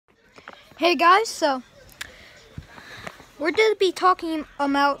Hey guys, so we're going to be talking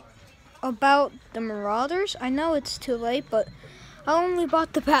about the Marauders. I know it's too late, but I only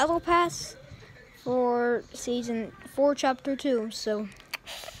bought the Battle Pass for Season 4, Chapter 2, so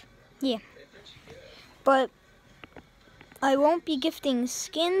yeah. But I won't be gifting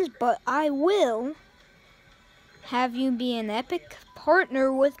skins, but I will have you be an epic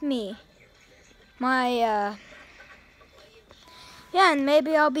partner with me. Yeah, and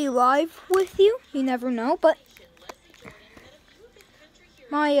maybe I'll be live with you. You never know, but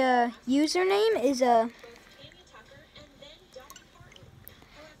my username is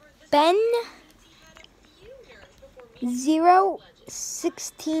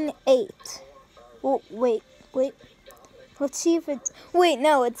Ben0168. Oh, wait. Let's see if it's. Wait,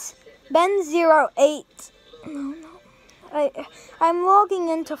 no, it's Ben08. No. I'm logging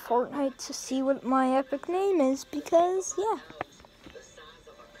into Fortnite to see what my epic name is because, yeah.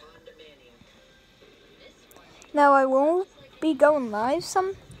 Now, I won't be going live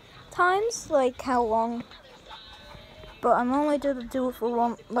sometimes, like how long, but I'm only going to do it for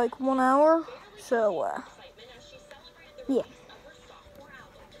 1 hour, so, yeah.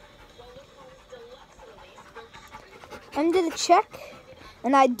 I'm going to check,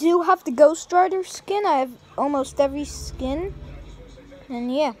 and I do have the Ghost Rider skin. I have almost every skin,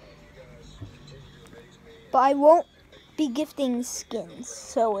 and yeah. But I won't be gifting skins,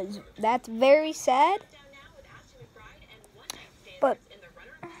 so that's very sad. But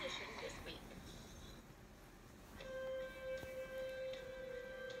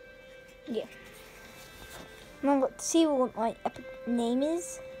yeah. Now let's see what my epic name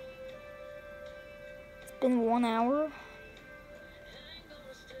is. It's been 1 hour.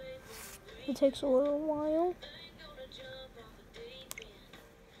 It takes a little while.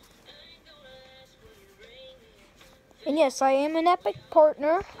 And yes, I am an epic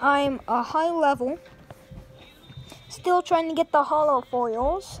partner. I'm a high level. Still trying to get the hollow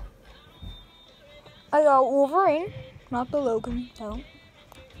foils. I got Wolverine, not the Logan, no.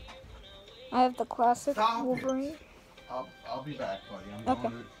 I have the classic Wolverine. I'll be back, buddy. I'm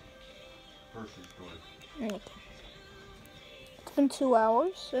going to grocery store. Okay. It's been 2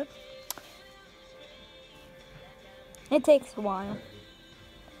 hours, so it takes a while.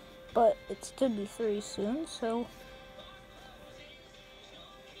 But it should be 3 soon, so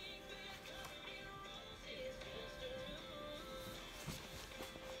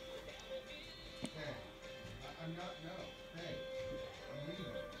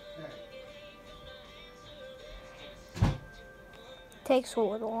takes a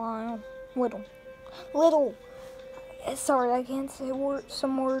little while. Little. Sorry, I can't say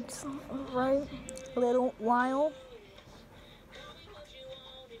some words right. Little while.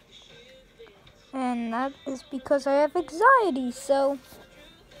 And that is because I have anxiety, so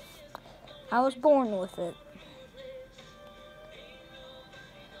I was born with it.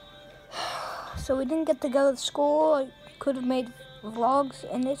 So we didn't get to go to school. I could have made vlogs,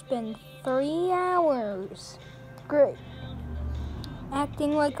 and it's been 3 hours. Great.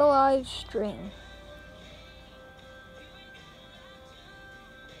 Acting like a live stream.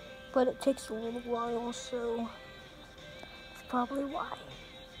 But it takes a little while, so that's probably why.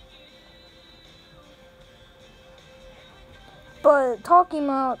 But talking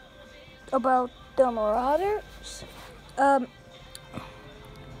about the Marauders,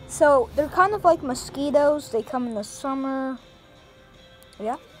 so they're kind of like mosquitoes. They come in the summer,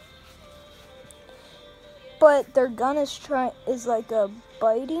 yeah. But their gun is like a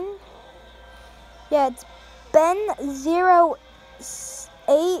biting. Yeah, it's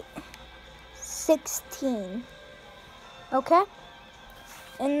Ben0816. Okay?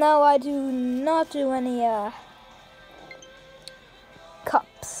 And now I do not do any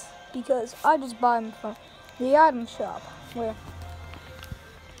cups because I just buy them from the item shop where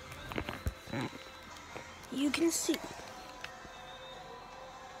you can see.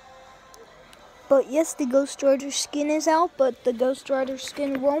 But yes, the Ghost Rider skin is out, but the Ghost Rider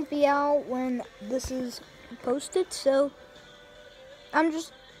skin won't be out when this is posted, so I'm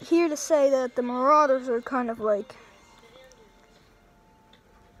just here to say that the Marauders are kind of like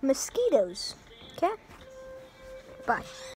mosquitoes, okay? Bye.